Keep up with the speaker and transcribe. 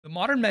The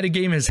modern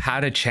metagame has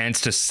had a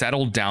chance to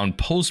settle down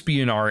post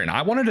BNR, and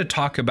I wanted to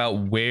talk about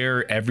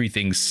where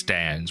everything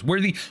stands, where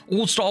the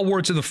old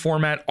stalwarts of the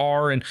format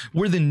are, and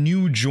where the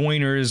new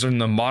joiners and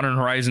the modern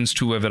horizons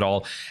 2 of it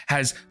all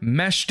has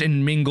meshed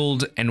and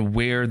mingled, and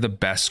where the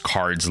best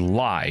cards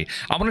lie.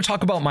 I want to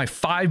talk about my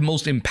 5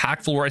 most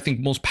impactful, or I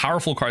think most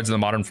powerful cards in the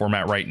modern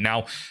format right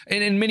now,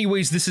 and in many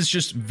ways this is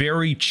just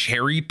very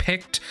cherry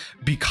picked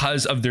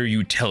because of their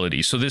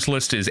utility. So this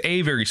list is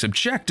very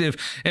subjective,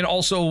 and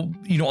also,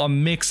 you know, a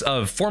mix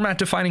of format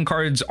defining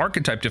cards,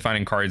 archetype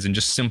defining cards, and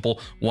just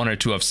simple 1 or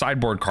 2 of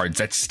sideboard cards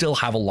that still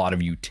have a lot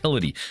of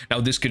utility.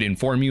 Now this could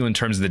inform you in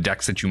terms of the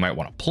decks that you might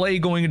want to play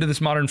going into this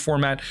modern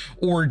format,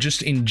 or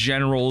just in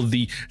general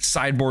the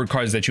sideboard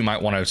cards that you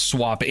might want to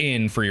swap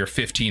in for your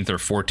 15th or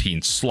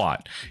 14th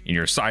slot in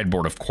your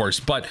sideboard, of course.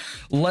 But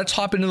let's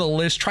hop into the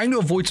list, trying to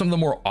avoid some of the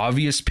more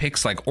obvious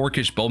picks like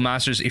Orcish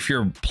Bowmasters. If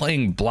you're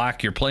playing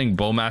black, you're playing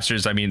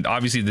Bowmasters. I mean,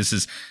 obviously this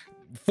is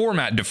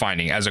format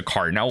defining as a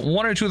card. Now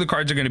 1 or 2 of the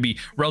cards are going to be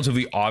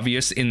relatively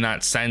obvious in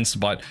that sense,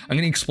 but I'm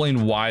going to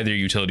explain why their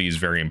utility is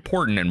very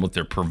important and what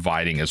they're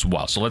providing as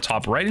well. So let's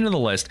hop right into the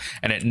list,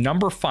 and at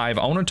number 5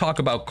 I want to talk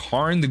about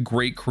Karn, the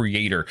Great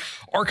Creator.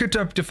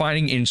 Archetype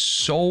defining in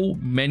so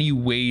many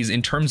ways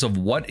in terms of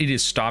what it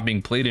is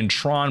stopping, played in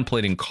Tron,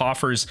 played in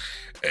Coffers.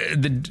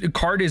 The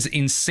card is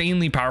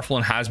insanely powerful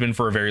and has been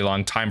for a very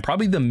long time,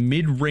 probably the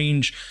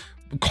mid-range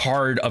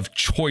card of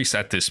choice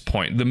at this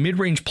point, the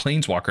mid-range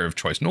planeswalker of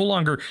choice. No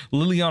longer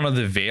Liliana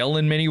the Veil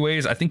in many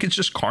ways. I think it's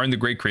just Karn, the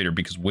Great Creator,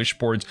 because wish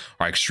boards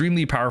are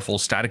extremely powerful.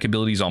 Static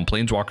abilities on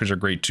planeswalkers are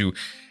great too,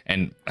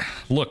 and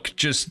look,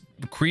 just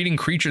creating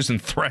creatures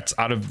and threats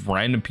out of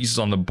random pieces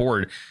on the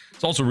board,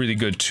 it's also really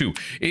good too.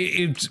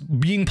 It's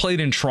being played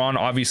in Tron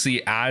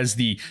obviously as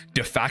the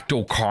de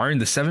facto Karn.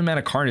 The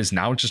 7-mana Karn is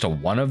now just a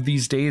 1 of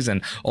these days,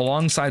 and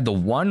alongside the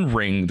 1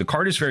 ring, the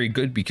card is very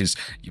good because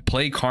you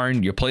play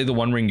Karn, you play the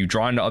 1 ring, you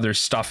draw into other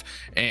stuff,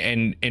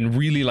 and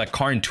really, like,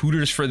 Karn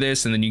tutors for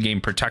this, and then you gain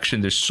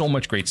protection. There's so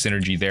much great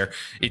synergy there.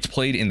 It's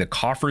played in the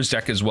Coffers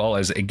deck as well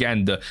as,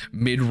 again, the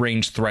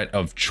mid-range threat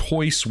of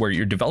choice, where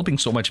you're developing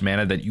so much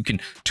mana that you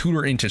can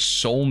tutor into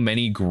so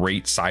many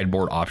great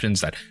sideboard options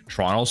that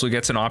Tron also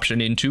gets an option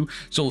into.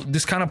 So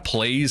this kind of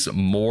plays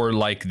more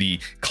like the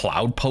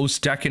Cloud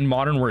Post deck in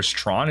modern, whereas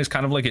Tron is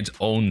kind of like its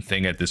own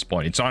thing at this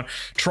point. It's on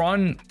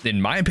Tron, in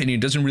my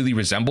opinion, doesn't really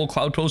resemble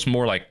Cloud Post,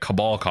 more like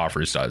Cabal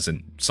Coffers does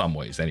in some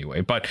ways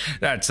anyway, but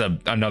that's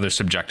another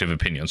subjective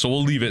opinion, so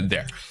we'll leave it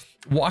there.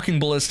 Walking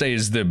Ballista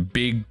is the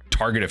big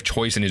target of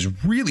choice and is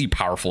really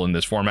powerful in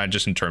this format,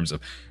 just in terms of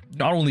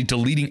not only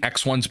deleting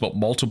X1s but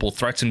multiple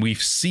threats, and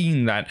we've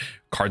seen that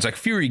cards like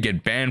Fury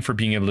get banned for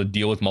being able to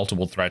deal with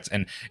multiple threats,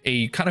 and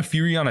a kind of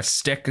Fury on a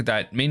stick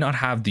that may not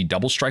have the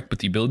double strike but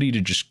the ability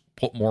to just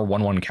put more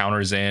 1/1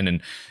 counters in,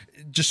 and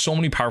just so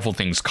many powerful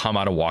things come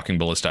out of Walking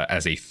Ballista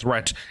as a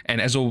threat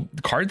and as a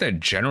card that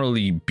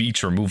generally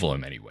beats removal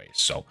in many ways.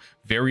 So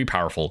very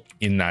powerful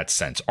in that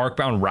sense.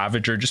 Arcbound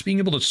Ravager, just being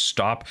able to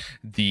stop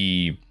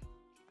the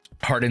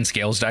Hardened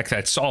Scales deck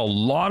that saw a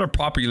lot of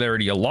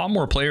popularity, a lot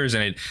more players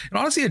in it, and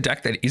honestly a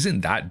deck that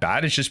isn't that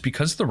bad. It's just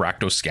because of the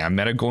Rakdos scam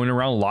meta going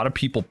around, a lot of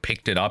people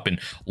picked it up and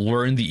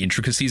learned the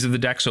intricacies of the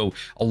deck, so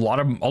a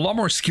lot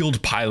more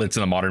skilled pilots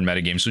in the modern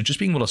metagame. So just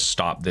being able to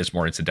stop this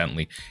more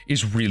incidentally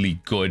is really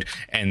good.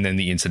 And then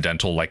the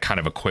incidental, like, kind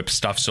of equip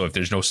stuff, so if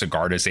there's no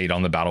Sigarda's aid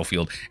on the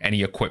battlefield,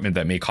 any equipment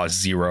that may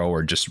cost 0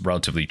 or just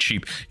relatively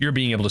cheap, you're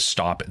being able to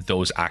stop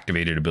those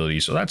activated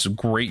abilities. So that's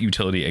great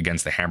utility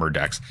against the hammer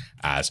decks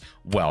as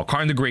well.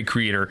 Karn, the Great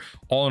Creator,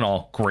 all in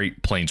all,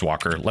 great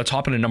planeswalker. Let's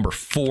hop into number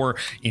 4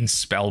 in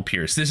Spell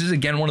Pierce. This is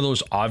again one of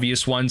those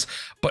obvious ones,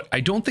 but I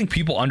don't think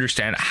people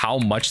understand how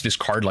much this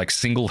card like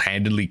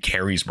single-handedly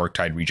carries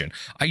Murktide Region.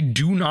 I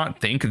do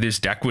not think this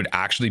deck would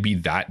actually be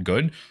that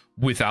good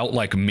without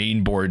like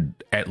main board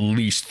at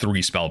least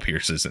 3 Spell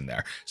Pierces in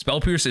there. Spell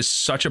Pierce is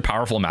such a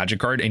powerful magic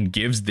card and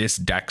gives this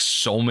deck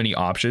so many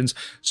options,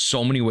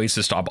 so many ways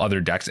to stop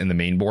other decks in the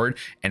main board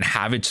and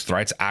have its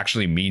threats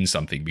actually mean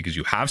something, because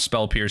you have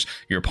Spell Pierce,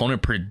 your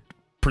opponent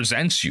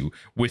presents you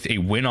with a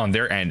win on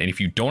their end, and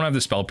if you don't have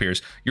the Spell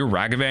Pierce, your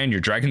Ragavan,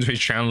 your Dragon's Face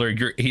Channeler,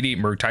 your 8/8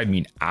 Murktide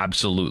mean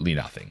absolutely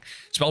nothing.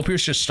 Spell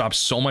Pierce just stops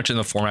so much in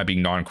the format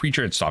being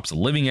non-creature. It stops the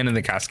Living End in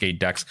the Cascade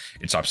decks.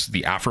 It stops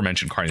the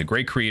aforementioned Karn, the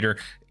Great Creator,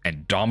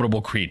 and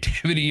Dominable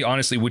Creativity,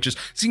 honestly, which is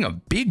seeing a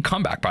big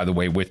comeback, by the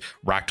way, with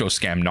Rakdos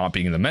Scam not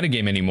being in the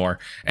metagame anymore.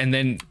 And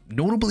then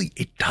notably,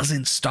 it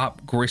doesn't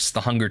stop Grist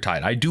the Hunger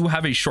Tide. I do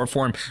have a short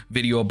form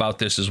video about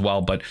this as well,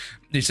 but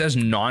it says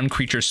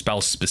non-creature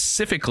spells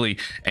specifically,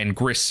 and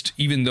Grist,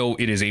 even though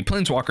it is a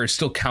planeswalker,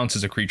 still counts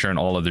as a creature in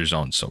all other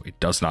zones, so it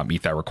does not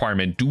meet that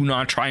requirement. Do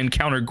not try and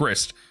counter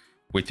Grist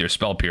with your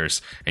Spell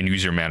Pierce and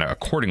use your mana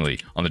accordingly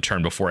on the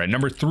turn before. At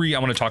number 3, I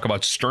want to talk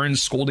about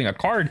Stern's Scolding, a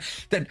card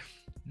that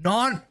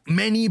not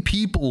many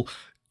people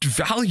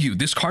value.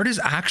 This card is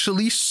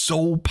actually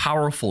so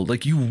powerful.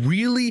 Like, you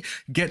really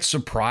get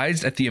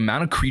surprised at the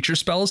amount of creature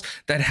spells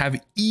that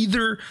have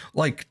either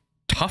like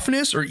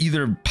toughness or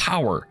either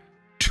power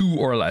 2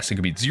 or less. It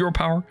could be 0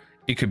 power,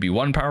 It could be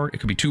 1 power, it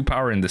could be 2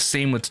 power, and the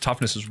same with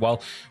toughness as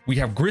well. We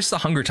have Grist the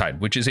Hunger Tide,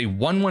 which is a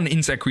 1/1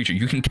 insect creature.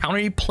 You can counter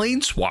a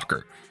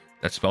Planeswalker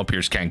that Spell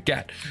Pierce can't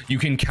get. You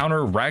can counter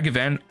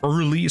Ragavan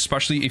early,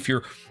 especially if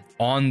you're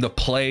on the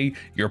play,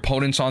 your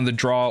opponent's on the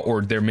draw,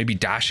 or they're maybe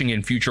dashing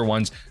in future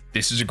ones.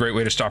 This is a great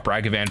way to stop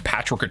Ragavan.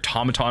 Patchwork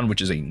Automaton,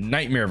 which is a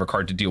nightmare of a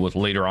card to deal with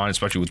later on,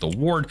 especially with the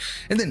ward.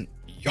 And then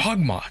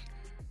Yawgmoth.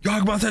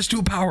 Yawgmoth has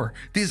 2 power.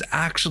 This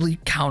actually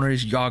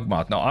counters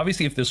Yawgmoth. Now,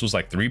 obviously, if this was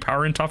like 3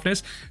 power in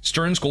toughness,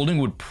 Stern Scolding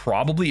would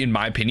probably, in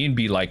my opinion,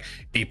 be like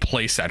a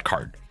playset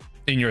card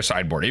in your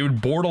sideboard. It would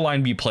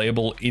borderline be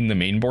playable in the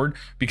main board,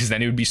 because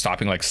then it would be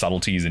stopping like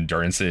subtleties,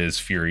 endurances,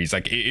 furies.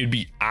 Like it'd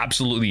be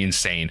absolutely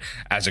insane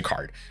as a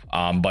card.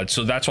 But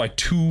so that's why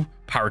 2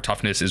 power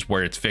toughness is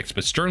where it's fixed.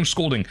 But Stern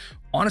Scolding,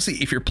 honestly,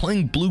 if you're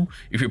playing blue,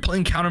 if you're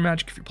playing counter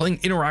magic, if you're playing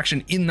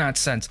interaction in that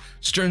sense,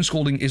 Stern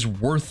Scolding is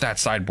worth that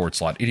sideboard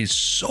slot. It is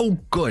so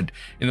good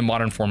in the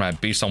modern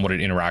format based on what it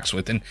interacts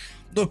with. And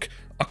look,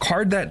 a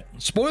card that,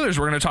 spoilers,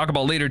 we're going to talk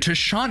about later,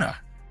 Tishana,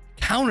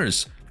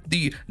 counters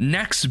the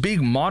next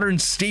big modern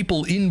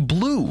staple in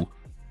blue.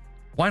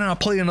 Why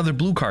not play another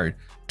blue card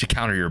to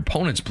counter your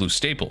opponent's blue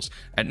staples?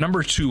 At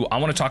number 2, I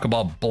want to talk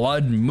about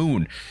Blood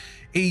Moon,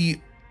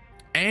 a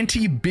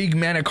anti-big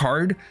mana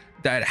card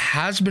that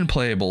has been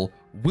playable,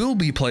 will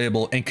be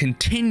playable, and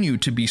continue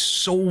to be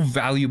so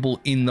valuable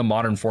in the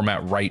modern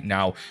format right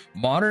now.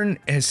 Modern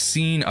has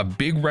seen a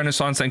big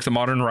renaissance thanks to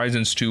Modern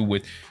Horizons 2,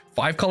 with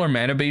 5-color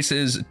mana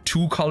bases,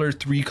 2-color,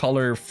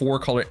 3-color,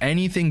 4-color,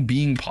 anything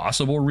being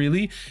possible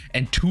really,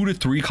 and 2 to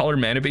 3-color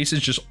mana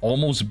bases just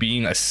almost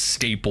being a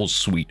staple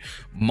suite.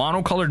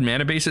 Monocolored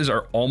mana bases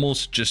are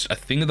almost just a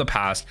thing of the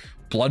past.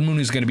 Blood Moon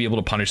is going to be able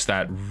to punish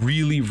that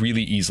really,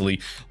 really easily.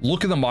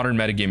 Look at the modern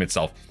metagame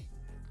itself.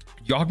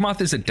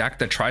 Yawgmoth is a deck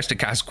that tries to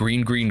cast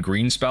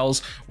green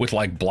spells with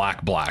like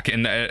black,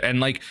 and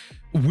like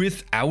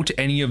without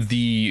any of the,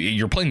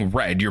 you're playing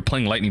red, you're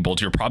playing lightning bolts,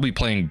 you're probably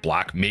playing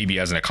black maybe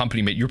as an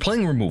accompaniment. You're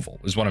playing removal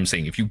is what I'm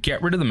saying. If you get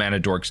rid of the mana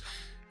dorks,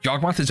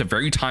 Yawgmoth has a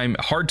very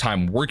hard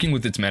time working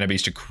with its mana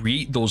base to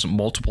create those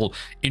multiple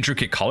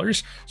intricate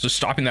colors. So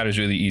stopping that is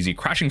really easy.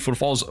 Crashing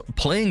Footfalls,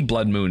 playing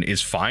Blood Moon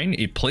is fine,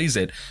 it plays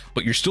it,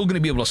 but you're still going to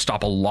be able to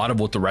stop a lot of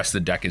what the rest of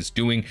the deck is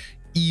doing.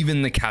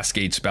 Even the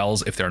Cascade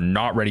spells, if they're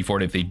not ready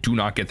for it, if they do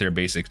not get their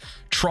basics.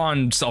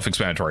 Tron,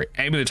 self-explanatory.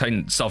 Amulet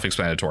Titan,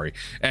 self-explanatory.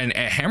 And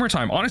at Hammer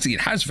Time, honestly,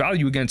 it has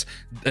value against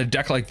a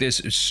deck like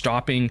this,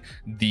 stopping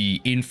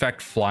the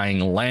Infect flying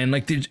land.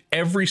 Like, there's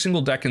every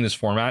single deck in this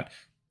format,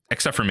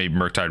 except for maybe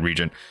Murktide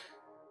Regent,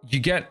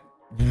 you get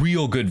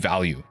real good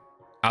value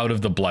out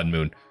of the Blood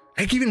Moon.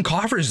 Heck, even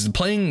Coffers,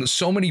 playing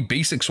so many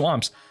basic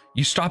swamps,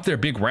 you stop their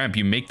big ramp,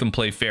 you make them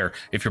play fair.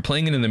 If you're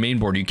playing it in the main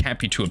board, you can't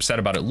be too upset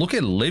about it. Look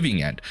at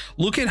Living End.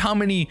 Look at how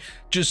many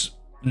just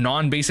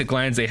non-basic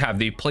lands they have.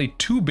 They play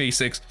 2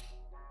 basics,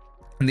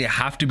 and they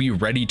have to be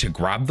ready to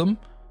grab them.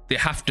 They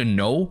have to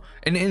know,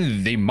 and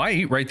they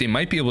might, right? They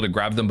might be able to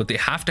grab them, but they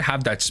have to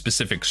have that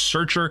specific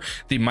searcher.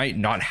 They might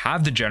not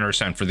have the Generous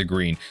Scent for the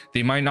green.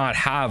 They might not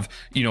have,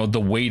 you know, the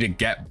way to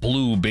get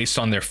blue based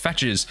on their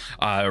fetches,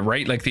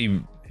 right? Like, they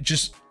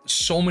just,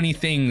 so many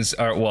things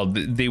are, well,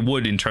 they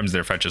would in terms of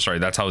their fetches, sorry,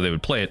 that's how they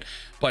would play it,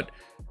 but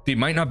they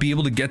might not be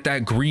able to get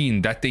that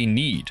green that they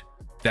need,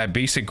 that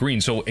basic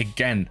green. So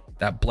again,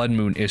 that Blood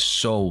Moon is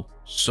so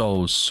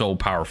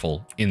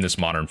powerful in this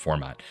modern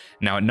format.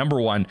 Now at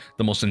number 1,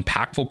 the most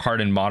impactful card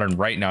in modern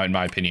right now, in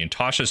my opinion,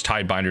 Tasha's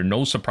Tidebinder.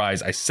 No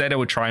surprise, I said I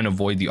would try and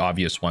avoid the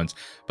obvious ones,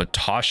 but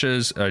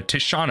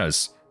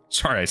Tishana's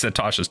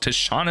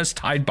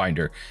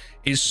Tidebinder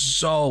is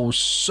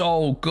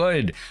so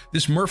good.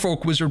 This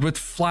Merfolk Wizard with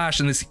Flash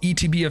and this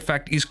ETB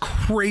effect is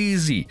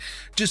crazy.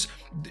 Just,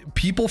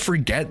 people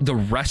forget the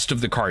rest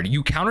of the card.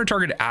 You counter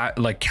target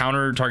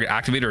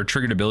activator or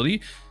triggered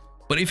ability,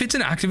 but if it's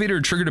an activator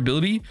or triggered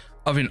ability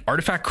of an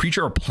artifact,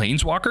 creature, or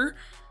planeswalker,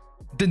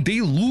 then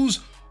they lose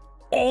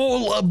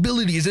all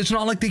abilities. It's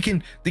not like they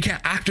can't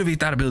activate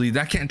that ability,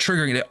 that can't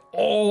trigger it.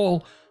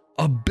 All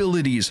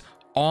abilities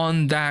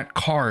on that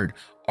card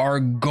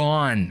are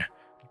gone.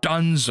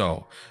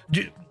 Dunzo.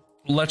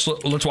 Let's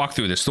walk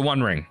through this. The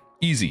One Ring,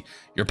 easy.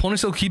 Your opponent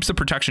still keeps the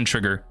protection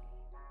trigger,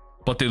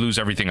 but they lose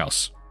everything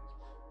else.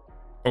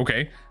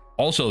 Okay.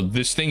 Also,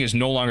 this thing is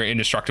no longer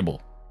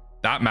indestructible.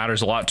 That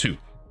matters a lot too.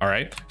 All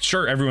right.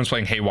 Sure, everyone's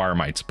playing Haywire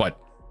Mites, but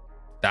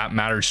that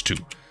matters too.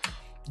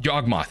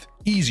 Yawgmoth,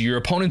 easy. Your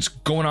opponent's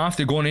going off,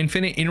 they're going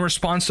infinite in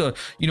response to,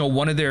 you know,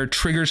 one of their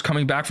triggers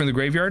coming back from the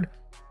graveyard.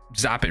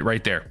 Zap it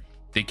right there.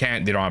 They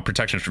don't have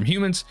protections from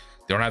humans.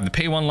 They don't have the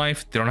pay 1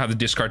 life. They don't have the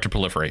discard to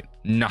proliferate.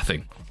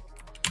 Nothing.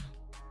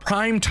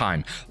 Prime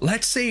Time.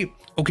 Let's say,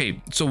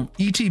 okay, so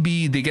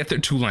ETB, they get their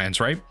 2 lands,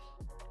 right?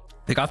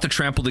 They got the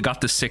trample, they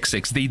got the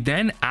 6/6. They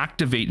then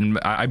activate, and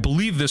I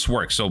believe this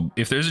works. So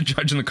if there's a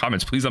judge in the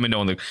comments, please let me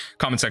know in the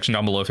comment section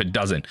down below if it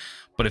doesn't.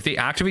 But if they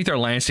activate their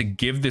lands to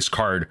give this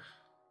card,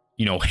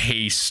 you know,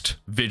 haste,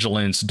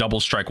 vigilance, double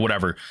strike,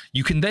 whatever,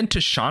 you can then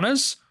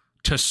Tishana's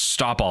to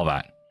stop all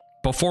that.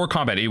 before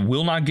combat. It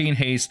will not gain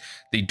haste.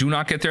 They do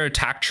not get their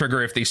attack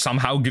trigger if they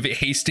somehow give it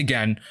haste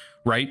again,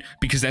 right?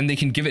 Because then they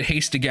can give it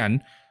haste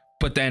again,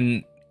 but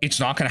then it's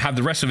not going to have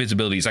the rest of its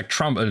abilities like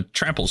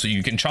trample, so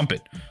you can chump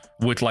it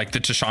with like the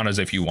Tishanas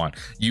if you want.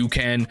 You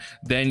can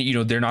then, you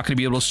know, they're not going to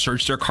be able to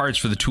search their cards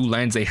for the 2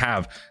 lands they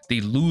have. They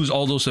lose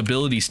all those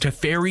abilities to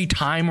Fairy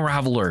Time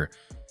Raveler.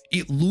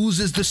 It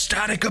loses the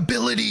static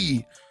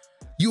ability.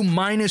 You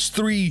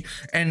 -3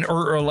 and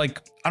or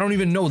like, I don't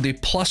even know, they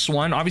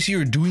 +1. Obviously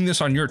you're doing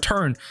this on your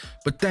turn,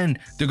 but then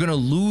they're going to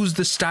lose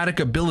the static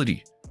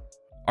ability.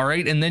 All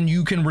right, and then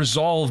you can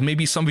resolve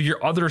maybe some of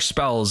your other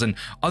spells and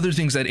other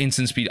things at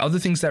instant speed, other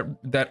things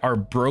that are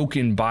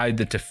broken by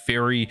the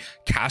Teferi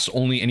cast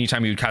only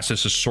anytime you cast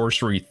as a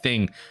sorcery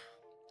thing.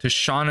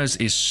 Tishana's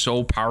is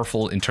so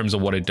powerful in terms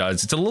of what it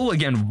does. It's a little,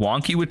 again,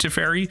 wonky with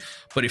Teferi,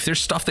 but if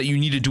there's stuff that you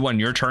need to do on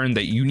your turn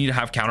that you need to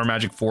have counter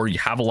magic for, you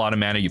have a lot of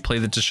mana, you play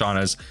the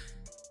Tishana's,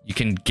 you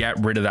can get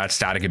rid of that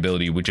static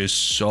ability, which is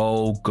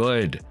so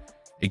good.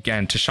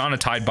 Again, Tishana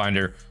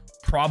Tidebinder,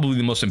 probably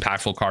the most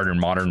impactful card in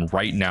Modern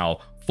right now,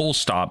 full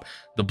stop.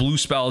 The blue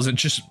spells and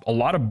just a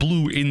lot of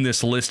blue in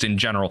this list in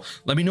general.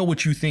 Let me know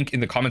what you think in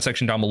the comment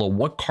section down below.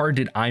 What card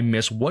did I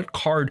miss? What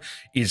card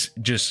is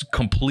just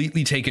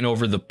completely taken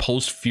over the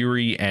post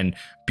Fury and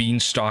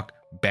Beanstalk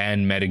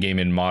ban metagame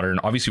in Modern?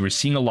 Obviously we're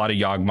seeing a lot of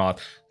Yawgmoth,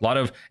 a lot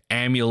of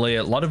Amulet,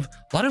 a lot of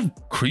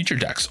creature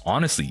decks,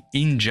 honestly,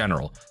 in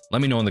general.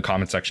 Let me know in the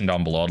comment section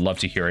down below. I'd love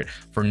to hear it.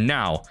 For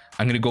now,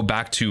 I'm going to go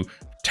back to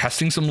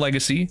testing some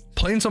Legacy,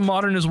 playing some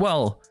Modern as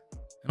well,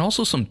 and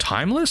also some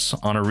Timeless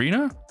on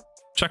Arena.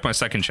 Check my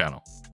second channel.